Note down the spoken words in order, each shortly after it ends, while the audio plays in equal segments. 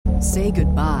Say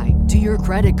goodbye to your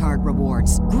credit card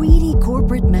rewards. Greedy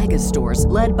corporate mega stores,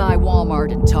 led by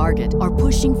Walmart and Target, are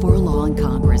pushing for a law in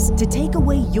Congress to take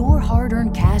away your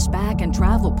hard-earned cash back and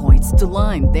travel points to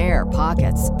line their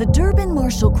pockets. The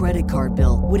Durbin-Marshall credit card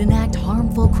bill would enact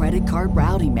harmful credit card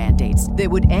routing mandates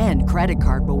that would end credit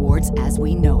card rewards as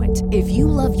we know it. If you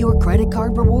love your credit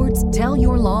card rewards, tell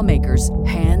your lawmakers,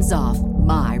 hands off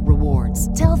my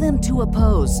rewards. Tell them to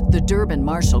oppose the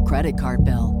Durbin-Marshall credit card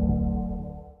bill.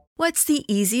 What's the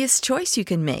easiest choice you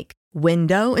can make?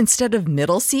 Window instead of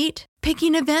middle seat?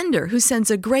 Picking a vendor who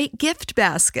sends a great gift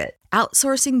basket?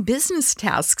 Outsourcing business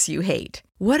tasks you hate?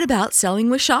 What about selling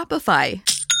with Shopify?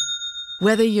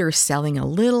 Whether you're selling a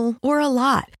little or a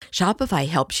lot, Shopify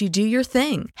helps you do your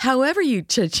thing, however you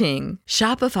cha-ching.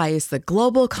 Shopify is the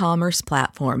global commerce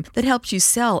platform that helps you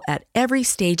sell at every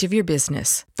stage of your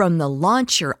business. From the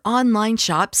launch your online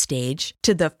shop stage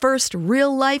to the first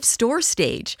real-life store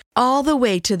stage, all the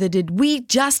way to the did we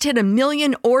just hit 1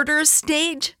 million orders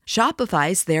stage.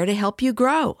 Shopify's there to help you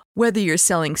grow. Whether you're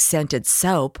selling scented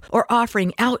soap or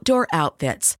offering outdoor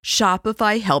outfits,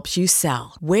 Shopify helps you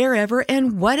sell. Wherever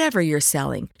and whatever you're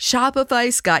selling,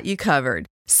 Shopify's got you covered.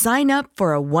 Sign up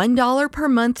for a $1 per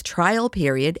month trial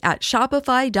period at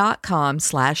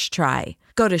shopify.com/try.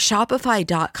 Go to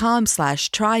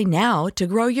shopify.com/try now to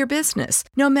grow your business,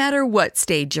 no matter what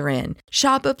stage you're in.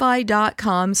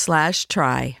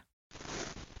 Shopify.com/try.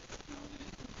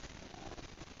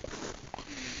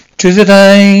 To the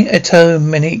day at home,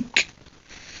 Maniac.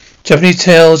 Japanese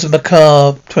Tales of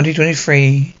Macabre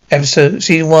 2023, episode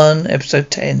Season 1,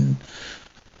 episode 10.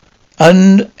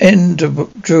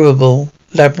 Unendurable,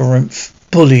 Labyrinth,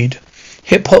 Bullied.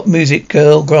 Hip-hop music,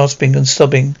 girl grasping and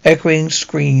sobbing, echoing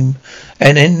scream.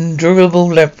 An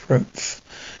endurable labyrinth.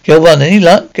 Girl 1, any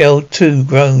luck? Girl 2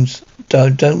 groans.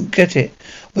 Don't get it.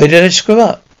 Where did I screw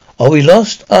up? Are we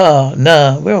lost?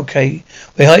 Nah, we're okay.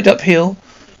 We hiked uphill,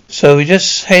 so we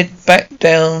just head back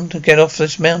down to get off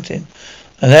this mountain.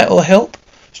 And that will help?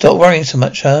 Stop worrying so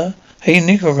much, huh? Hey,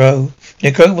 Nico,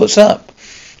 what's up?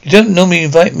 You don't normally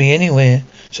invite me anywhere,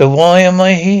 so why am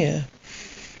I here?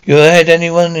 You had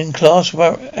everyone in class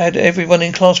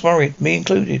worried, me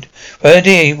included. Well,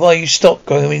 dear, why you stopped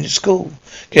going to school?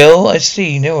 Girl, I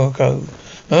see, Nico.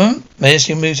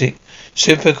 Menacing music.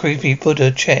 Super creepy Buddha,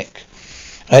 check.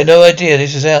 I had no idea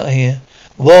this was out here.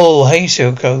 Whoa, hey,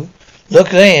 Silco.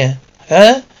 Look there.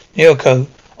 Huh? Nico,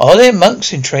 are there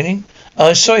monks in training?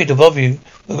 I'm sorry to bother you.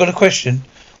 We've got a question.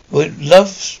 Would love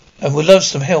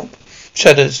some help.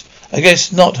 Shudders. I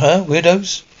guess not, huh?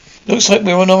 Weirdos? Looks like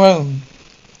we're on our own.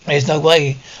 There's no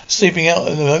way. Sleeping out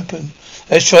in the open.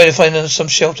 Let's try to find some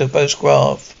shelter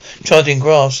post-graph. Charting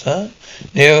graphs, huh?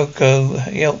 Nico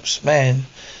helps, man.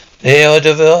 There are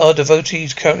our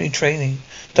devotees currently training.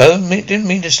 Didn't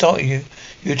mean to start you.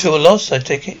 You two are lost, I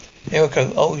take it.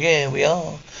 Nico, oh yeah, we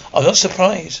are. I'm not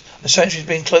surprised. The sanctuary's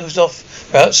been closed off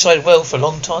for outside world for a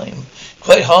long time.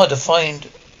 Quite hard to find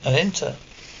and enter.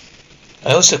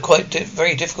 And also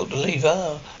very difficult to leave.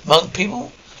 Monk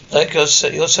people like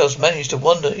yourselves manage to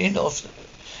wander in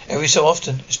every so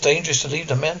often. It's dangerous to leave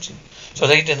the mountain so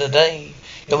late in the day.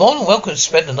 You're more than welcome to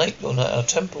spend the night on our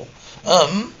temple.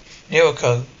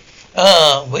 Nico.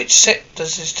 Which sect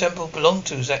does this temple belong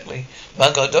to exactly?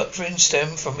 Monk, our doctrines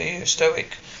stem from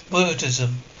Stoic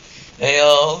Buddhism. They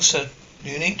are also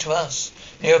unique to us.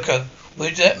 Nico,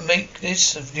 would that make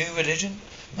this a new religion?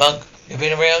 Monk, you've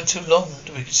been around too long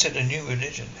to be considered a new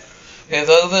religion. We have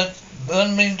over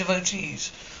 1 million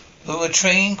devotees who are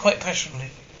trained quite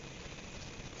passionately.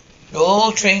 You're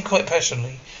all trained quite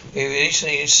passionately. We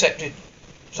recently accepting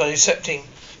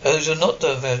those who are not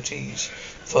devotees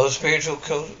for spiritual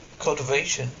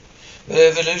cultivation. With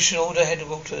evolution order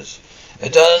headquarters.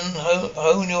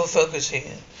 Hone your focus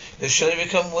here. You'll surely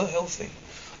become more healthy.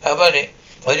 How about it?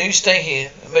 Why don't you stay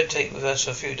here and meditate with us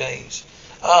for a few days?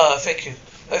 Thank you.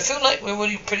 I feel like we're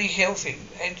really pretty healthy,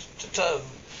 head to toe.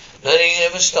 Learning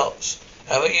never stops.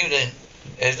 How about you then?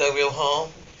 There's no real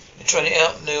harm. You're trying it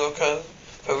out, Nico.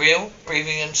 For real?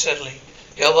 Breathing unsteadily.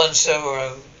 Girl 1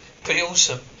 Severo. Pretty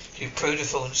awesome. You're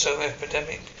beautiful and so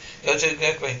epidemic. Go to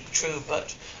Macabre. True,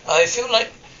 but I feel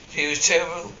like she was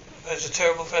terrible. Has a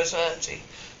terrible personality.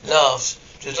 Laughs.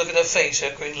 Just look at her face,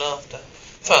 echoing laughter.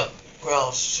 Thump.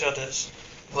 Grass. Shudders.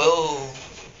 Whoa.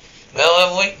 Well,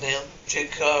 I'm awake now.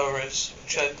 Chikara's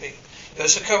chirping. You're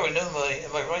Sakura, no,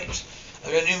 am I right?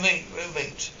 I'm your new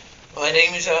roommate. My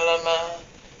name is Alama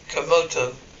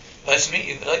Komoto. Nice to meet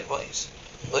you, likewise.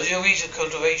 What is your reason of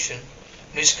cultivation,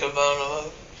 Miss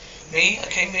Komoto? Me? I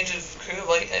came here to cure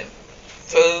my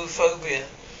phobia.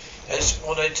 That's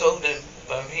what I told them.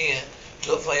 But I'm here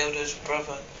to look for my elder's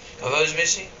brother. My brother's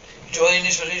missing. You join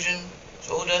this religion It's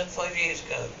ordered 5 years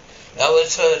ago. No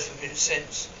one's heard from him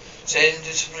since. Send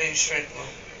disciplinary schedule.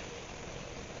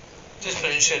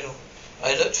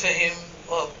 I looked for him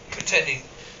while pretending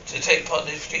to take part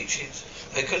in his teachings.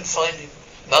 I couldn't find him.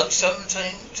 Monks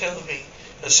sometimes tell me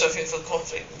you're suffering from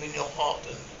conflict within your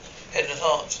head and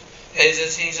heart.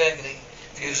 Hesitancy is agony.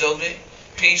 If you resolve it,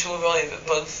 peace will arrive at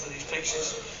both of these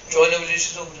places. Join a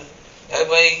religious order. That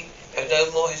way, have no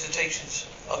more hesitations.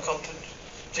 Our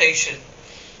confrontation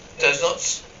does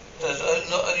not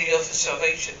only offer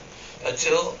salvation,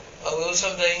 until I will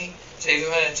someday save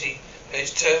humanity from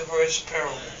its temporary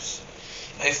perils.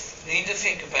 I need to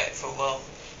think about it for a while.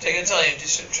 Take a time to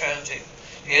transit.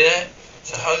 You hear that?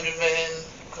 It's 100-man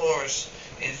chorus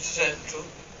in the central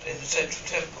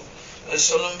temple. A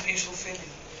solemn, peaceful feeling.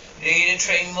 We need to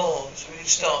train more so we can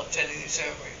start attending these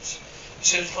ceremonies as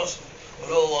soon as possible.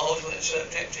 With all our ultimate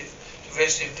objective to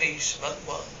rest in peace. Month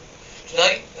 1.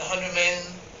 Tonight, the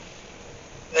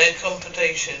 100-man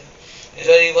competition is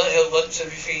only held once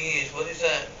every 3 years. What is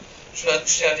that?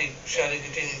 Shouting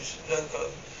continues.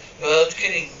 Loco. You are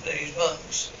kidding these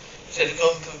monks. Said the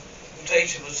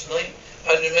competition was tonight.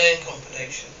 100-man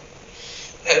competition.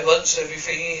 Held once every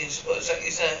 3 years. What exactly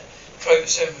is that? Private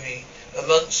ceremony. The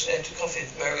monks enter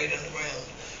coffins buried underground.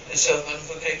 Their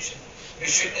self-mummification.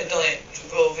 Restrict their diet to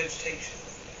raw vegetation.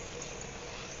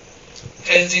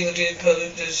 Cleansing the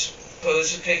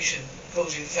deposition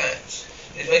causing fats.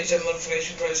 It makes their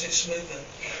mummification process smoother.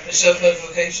 The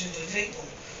self-mummification is illegal.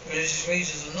 Religious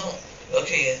reasons are not. Look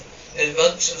here. Their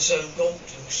monks are so gaunt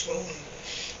and scrawny.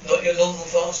 Not your normal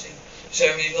fasting.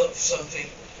 Ceremony is not something a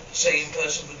sane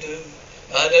person would do.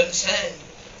 I don't understand.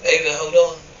 Ava, hold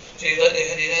on. Seems like they're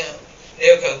heading out.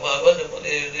 Yoko, well, I wonder what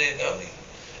they're going.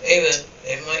 Ava,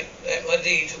 that might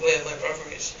lead to where my brother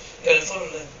is. Going to follow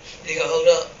them. Nico, hold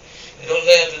up. You're not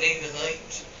allowed to leave at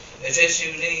night. It's just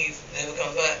you leave, never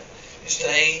come back. You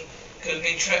stay, could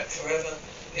be trapped forever.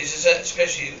 Is that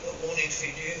especially a warning for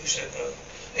you, Soko?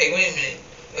 Hey, wait a minute.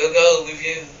 We'll go with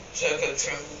you. Soko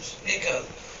trembles. Nico,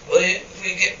 what if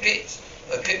we get bit?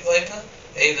 By pit viper?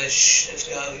 Ava, shh, let's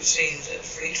go. It seems that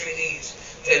 3 trainees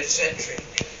fled the century.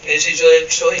 This is your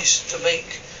choice to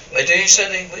make. By doing so,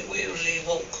 they will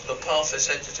walk the path of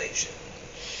sensation.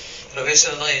 For the rest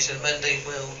of the night in the mundane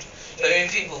world. So many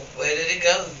people, where did it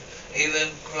go? Ava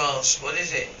grasps, what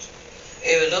is it?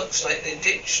 Ava looks like they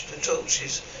ditched the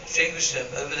torches, extinguished them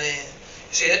over there.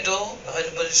 You see that door? Behind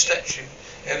the Buddha statue.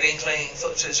 Every inclining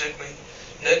foot says Egri.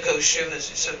 Noko shivers,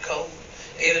 it's so cold.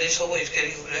 Ava, this hallway is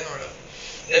getting narrower.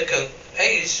 Noko,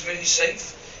 hey, this is really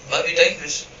safe. It might be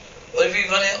dangerous. What if we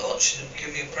run out of oxygen?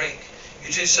 Give me a break.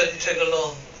 You two suddenly took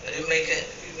along. I didn't make you.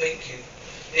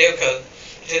 Noko,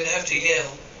 you didn't have to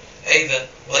yell. Ava,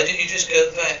 why didn't you just go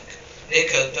back?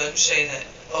 Nico, don't say that.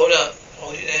 Hold up.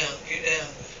 Hold it down. Get down.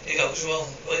 Nico, what's wrong?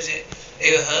 What is it?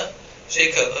 Ava, huh?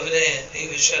 Zico, over there.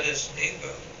 Ava shudders.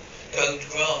 Nico, go to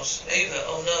grass. Ava,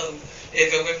 oh no.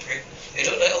 Nico whimpering. They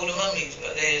look like older mummies,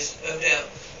 but there's no doubt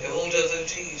they're all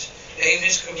devotees. Hey,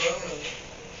 Miss Corona.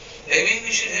 Maybe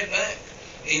we should head back.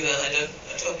 Ava, I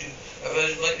told you. My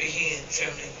brothers might be here,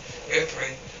 trembling,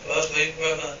 whimpering. Last my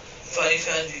brother finally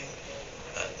found you.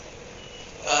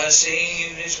 Seeing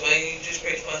you this way just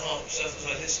breaks my heart, suffers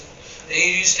I listen. I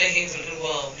need you to stay here for a little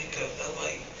while, Nico, no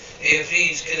way. Here,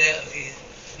 please, get out of here.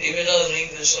 Even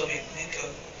sobbing,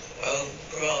 Nico. Oh,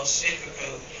 grass, secret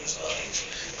code, his eyes.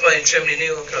 Crying, trembling,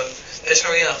 Nico. Let's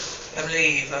hurry up and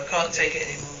leave. I can't take it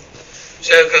anymore.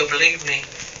 Jericho, believe me.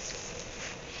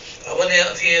 I want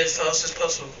out of here as fast as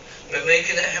possible. But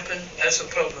making that happen, that's a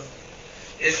problem.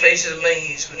 This place is a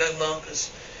maze with no markers.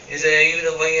 Is there even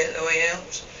a way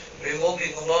out? We've been walking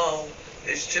a mile.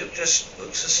 It still just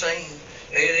looks the same.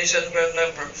 Maybe this underground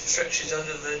labyrinth stretches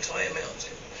under the entire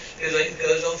mountain. Feels like it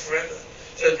goes on forever.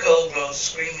 So cold, grass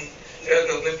screaming.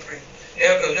 Jericho whimpering.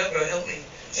 Jericho, Jericho, help me.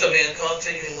 Suddenly I can't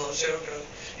take anymore, Jericho.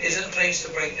 It isn't a place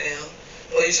to break down.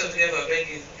 Pull yourself together, I beg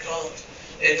you. Can't.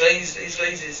 These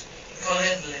glazes. I can't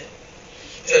handle it.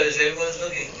 Shudders, everyone's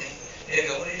looking at me.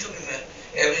 Jericho, what are you talking about?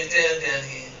 Everything's down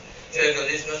here. Jericho,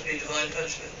 this must be divine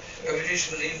punishment.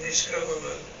 Revolution will leave this Cobra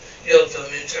road. Yelled, I'm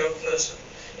a terrible person.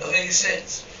 Not making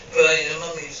sense. Crying, the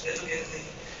mummies, they're looking at me.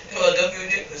 Come on, don't be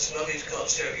ridiculous. Mummies can't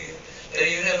stare at you. They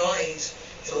don't even have eyes.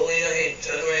 It's all in your head.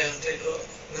 Turn around, take a look.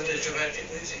 Look at the dramatic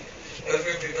music. Both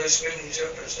ripping, both screaming,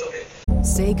 Jericho, stop it.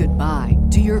 Say goodbye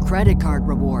to your credit card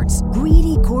rewards.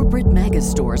 Greedy corporate mega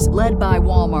stores, led by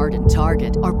Walmart and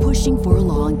Target, are pushing for a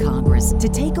law in Congress to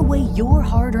take away your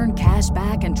hard-earned cash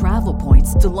back and travel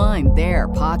points to line their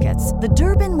pockets. The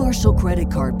Durbin-Marshall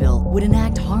credit card bill would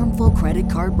enact harmful credit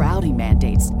card routing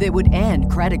mandates that would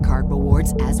end credit card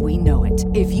rewards as we know it.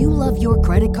 If you love your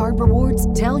credit card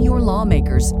rewards, tell your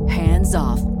lawmakers, hands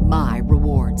off my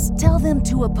rewards. Tell them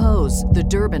to oppose the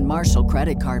Durbin-Marshall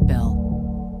credit card bill.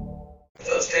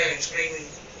 I was staring, screaming,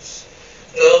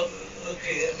 stop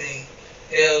looking at me.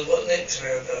 Yeah, what next,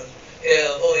 America?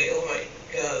 Yeah, boy, alright,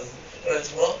 go. But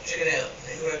what? Check it out.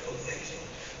 New record, amazing.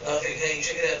 Laughing, hey,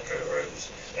 check it out, Kurt Rose.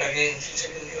 Again, she's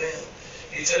checking you out.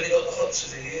 You totally got the hots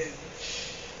of you.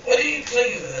 Why do you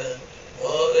play with her?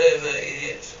 Whatever,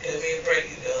 idiots. Give me a break,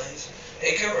 you guys.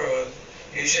 Hey, Kuro,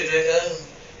 you should have done.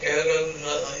 Go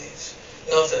lies.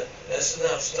 Laughter, that's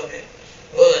enough, stop it.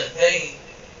 Woman, hey,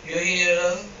 you here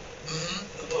alone?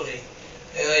 The bully.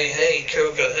 Hey,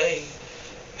 Kuroko, hey.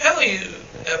 How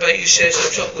about you share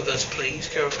some chocolate with us, please,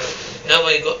 Kuroko? Now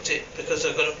I got it, because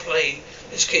I'm gonna play.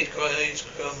 This kid cries,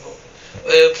 grumble.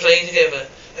 We'll play together,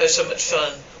 have so much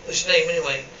fun. What's your name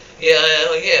anyway? Yeah,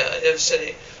 I never said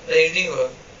it. My name's Nero.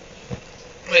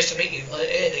 Nice to meet you, my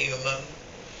Nero.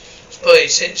 Boy,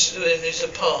 since there's a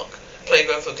park,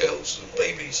 playground for girls and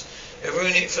babies, you're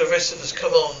ruining it for the rest of us.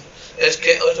 Come on, let's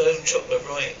get our own chocolate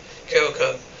right.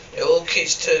 Kuroko. They're all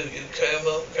kids too, you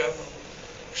caramel.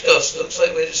 Gosh, looks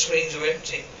like where the swings are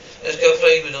empty. Let's go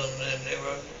play with them,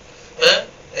 Nero. Huh?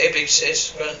 Hey, big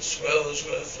sis, grunts, rolls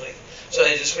roughly.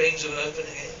 Sorry, the swings are open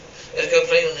again. Let's go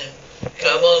play on them.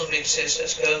 Come on, big sis,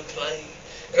 let's go play.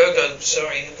 Go,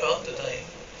 sorry, I can't today.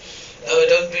 No,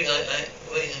 don't be like that.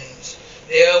 Wings.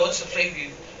 Yeah, I want to play with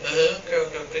you. Go,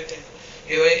 good thing.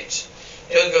 You're it.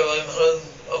 Go, I'm home.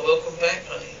 Oh, welcome back,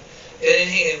 honey. Get in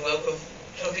here, welcome.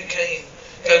 Something came.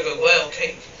 Go, wow,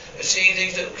 cake. I see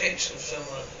these little cakes with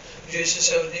someone. Produce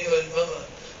yourself Nero's mama.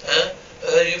 Huh? I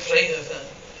heard you playing with her.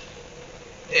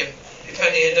 Him. You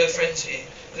apparently had no friends here,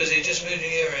 because he just moved in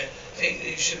the area. Think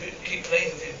that you should keep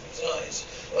playing with him. Besides.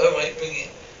 Alright, bring it.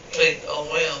 Play. Oh,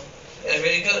 wow. That's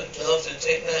really good. Laughter,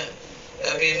 take that.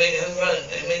 That'd be a amazing home run.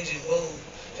 Amazing. Whoa.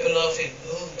 You're laughing.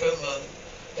 Grandma.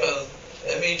 Go.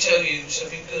 Let me tell you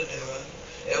something good, Nero.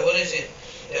 Yeah, what is it?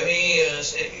 Every ear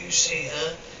that you see,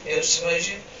 huh? It surprise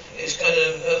you? It's kind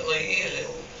of hurt my ear a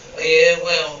little. Oh, yeah,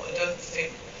 well, I don't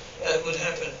think that would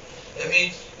happen. Let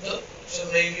me look. So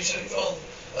maybe something wrong.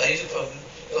 Here's a problem.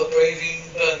 Got a braving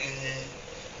bug in there.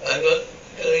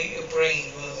 Gonna eat your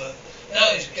brain, Wilma.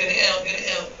 No, get it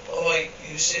out. Alright,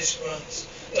 you sis grunts.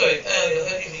 Sorry, you're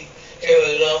hurting me.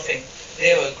 Kuro laughing.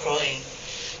 Nero crying.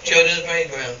 Children's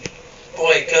playground.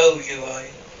 Boy, go, you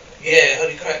eye. Yeah,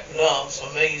 holy crap, laughs,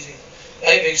 amazing.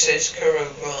 Hey, big sis, Kuro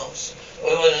grasps.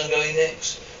 Where am I going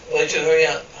next? Why to hurry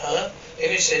up, huh? Hey,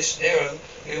 big sis, Nero,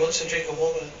 who wants to drink a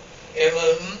water?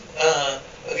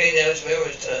 Okay, now it's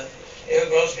Nero's turn. Nero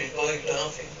grasps his boy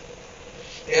laughing.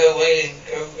 Nero wailing,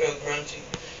 Kuro grunting.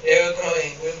 Nero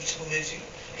crying, whimsical music.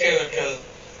 Kuroko,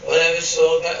 whatever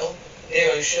sword battle?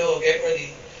 Nero, sure, get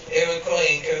ready. Nero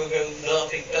crying, Kuroko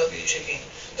laughing, don't be a chicken.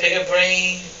 Take a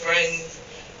big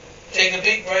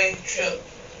brave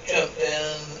jump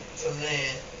down from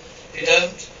there. If you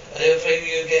don't, I'll never play with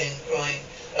you again, crying.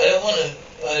 I don't want to,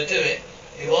 but I'll do it.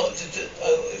 If you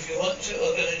want to,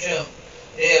 I'm gonna jump.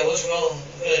 Yeah, what's wrong?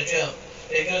 I'm gonna jump.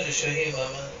 They're going to show you,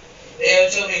 Mama. Yeah,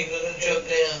 tell me you're gonna jump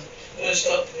down. I'm gonna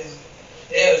stop him.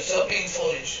 Yeah, stop being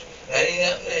foolish. Heading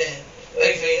up there.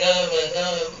 Wait for me, no,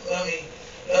 Mummy.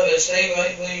 Mother, stay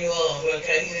right where you are. We're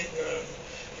taking it, girl.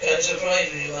 Kind of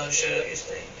surprised when you Mum showed up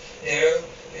yesterday. Nero,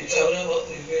 you told her what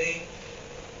we really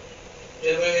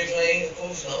did when we played? Of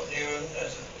course not. Nero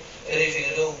hasn't anything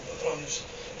at all, I promise.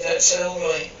 That's so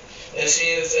right. Let's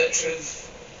see if that's truth.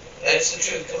 That's the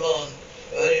truth, come on.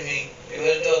 You're hurting me. You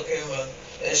had a dog, Kuro.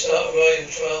 Let's start a riot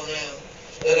trial now.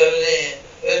 Look over there.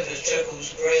 Purpose,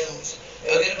 chuckles, grounds.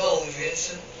 Go get the ball with you,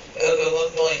 instant. Go one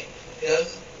bite. You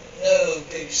don't know,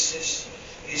 big sis.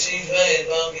 He seems mad,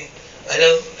 barking.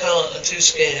 Can't, I'm too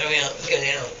scared. Hurry up, get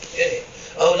it out. Get it.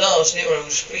 Oh, last, Nero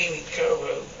was screaming,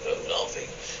 Kuro laughing.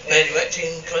 Man, you're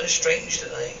acting kind of strange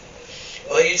today.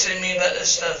 Why are you telling me about that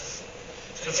stuff?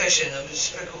 It's confession of a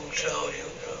speckled child,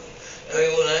 Yoko.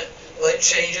 Knowing all that might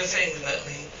change your things about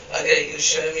me. I get it, you're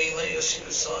showing me your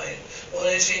secret side. All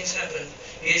those things happened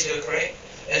years ago, correct?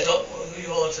 That's not who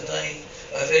you are today.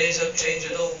 My feelings don't change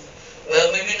at all.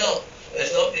 Well, maybe not.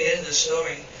 That's not the end of the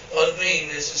story. I believe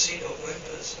there's a secret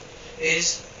whimpers.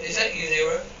 Is that you,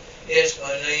 Nero? Yes, my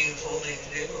full name is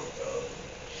Nero.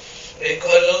 Been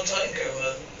quite a long time,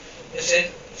 Kuro. It's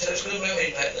such good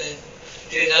memory back then.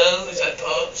 Do you know, is that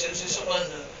part? It was just a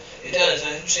wonder. It does. I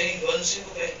haven't seen one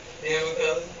single bit. There we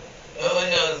go. Oh, I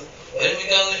know. Why don't we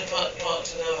go in the park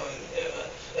tomorrow?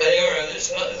 Nero,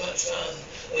 it's not much fun.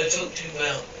 I want to talk to you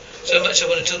about. So much I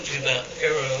want to talk to you about.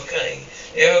 Nero, okay.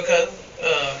 Nero, go.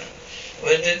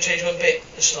 Well, it didn't change one bit.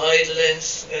 The slide, the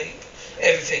landscape,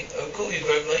 everything. I'll call you,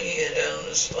 grab my ear down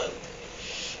the slope.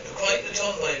 You're quite the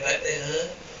tomboy back then, huh?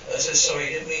 I said,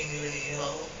 sorry, didn't mean you any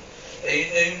harm. But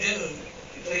you do.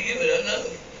 But you don't know.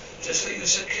 Just thought you were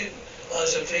so cute. I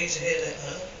was so pleased to hear that,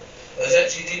 huh? I was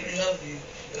actually deeply in love with you.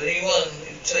 You're the only one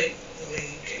who'd take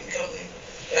me, keep me company.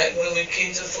 Back when we were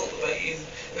kids, I thought about you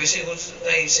every single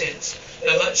day since.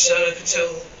 So much so I could tell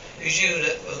it was you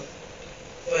that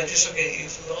by just looking at you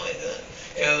from behind her.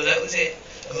 Girl, that was it.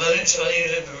 A moment's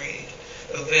finally liberated.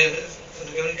 From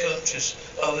the golden conscious.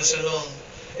 I was so long.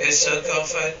 It was so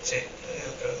cathartic.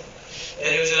 And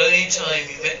it was the only time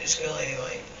you met this guy,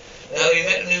 right? Now we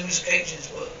met on numerous occasions.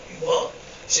 What?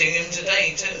 Seeing him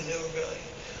today too, new guy.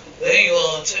 There you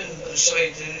are too. I'm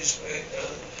sorry to do this,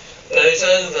 but it's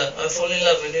over. I fall in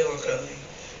love with Nero,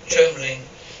 trembling.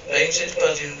 Playing since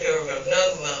buzzing, Nero.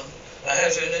 No, Mum. I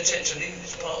have to intentionally leave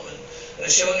this apartment. I'm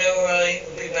sure Nero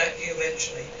will be back here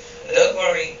eventually. And don't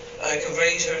worry, I can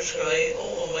raise her sky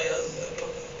all on my own, no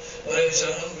problem. But I was so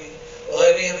hungry.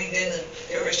 Why are we having dinner?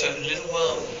 You're a little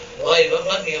while. Why,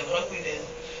 Mummy, I'm hungry now.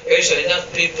 There's enough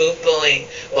people buying.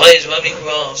 Why is Mummy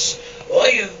grass?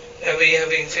 Why are we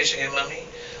having fish again, Mummy?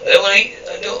 I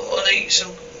don't want to eat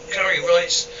some curry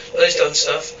rice. Well, that's done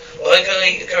stuff. Why can't I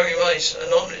eat the curry rice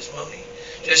and omelets, Mummy?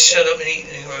 Just shut up and eat,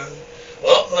 Nero.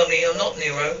 What, Mummy? I'm not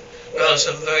Nero. Well,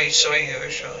 I'm very sorry,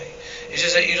 Hiroshai. It's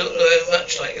just that you look very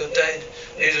much like your dad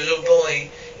when he was a little boy.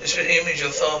 The split image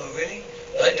of your father, really?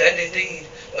 Like Dad, indeed.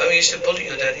 Mummy used to bully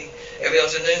your daddy every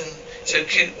afternoon. So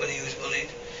cute when he was bullied.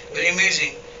 But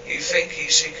amusing. You think he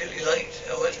secretly liked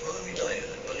how much Mummy bullied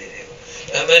him.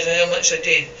 No matter how much I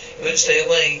did, he wouldn't stay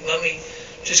away. Mummy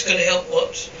just couldn't help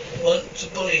want to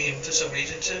bully him for some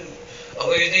reason too. I'm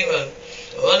with Nero.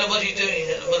 I wonder what he's doing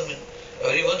at the moment. I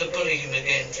really want to bully him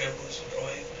again, trembles and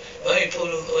crying. Mummy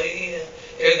pulled him by the ear.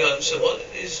 Here goes. So what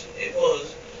it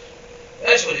was?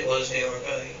 That's what it was, Nero.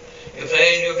 You're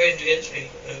playing your revenge against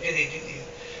me. No kidding, didn't you?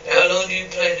 How long do you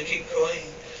plan to keep crying?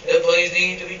 No boys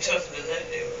need to be tougher than that,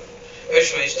 Nero.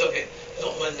 Anyway, stop it. It's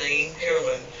not my name,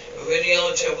 Caramel. You really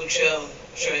are a terrible child.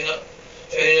 Showing up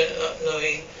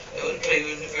knowing I would play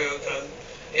with the Verico.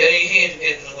 You're only here to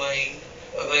get in the way.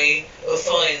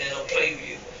 Fine, then I'll play with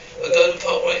you. I'll go to the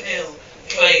park right now.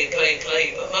 Play.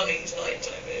 But Mummy, it's night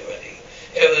time already.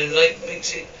 Caramel, night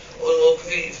makes it all the more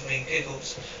convenient for me.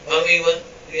 Giggles. Mummy, you won't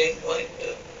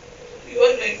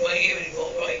make my ear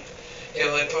anymore, right?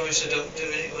 Caramel, I promise I won't do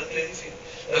anything.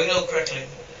 No crackling.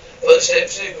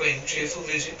 Footsteps echoing, cheerful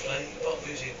music playing, pop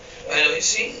music. I know it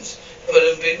seems, but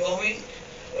a bit more ink.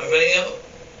 I'm running out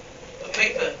of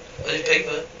paper. Well, there's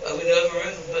paper over in another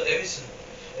room, but there isn't.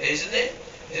 Isn't there?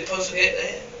 Is it possible to get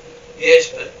there? Yes,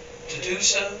 but to do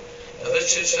so, I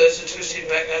must traverse the twisted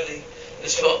back alley, the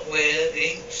spot where the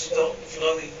ink stopped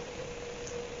flowing.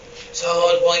 It's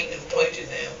hard, white and pointed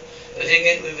now. If I dig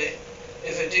in with it,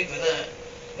 if I dig with that,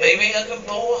 maybe I can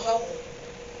bore a hole.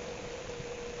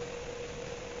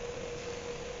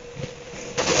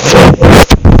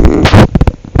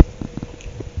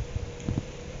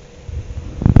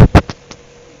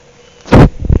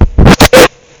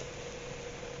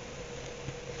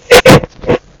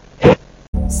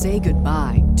 Say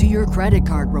goodbye to your credit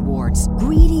card rewards.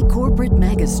 Greedy corporate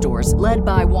mega stores, led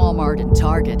by Walmart and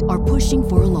Target, are pushing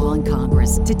for a law in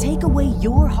Congress to take away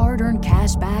your hard-earned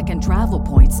cash back and travel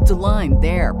points to line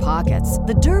their pockets.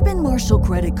 The Durbin-Marshall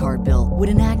credit card bill would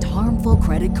enact harmful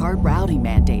credit card routing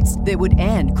mandates that would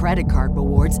end credit card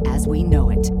rewards as we know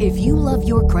it. If you love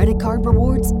your credit card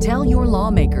rewards, tell your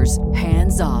lawmakers,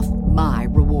 hands off my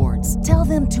rewards. Tell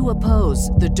them to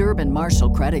oppose the Durbin-Marshall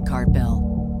credit card bill.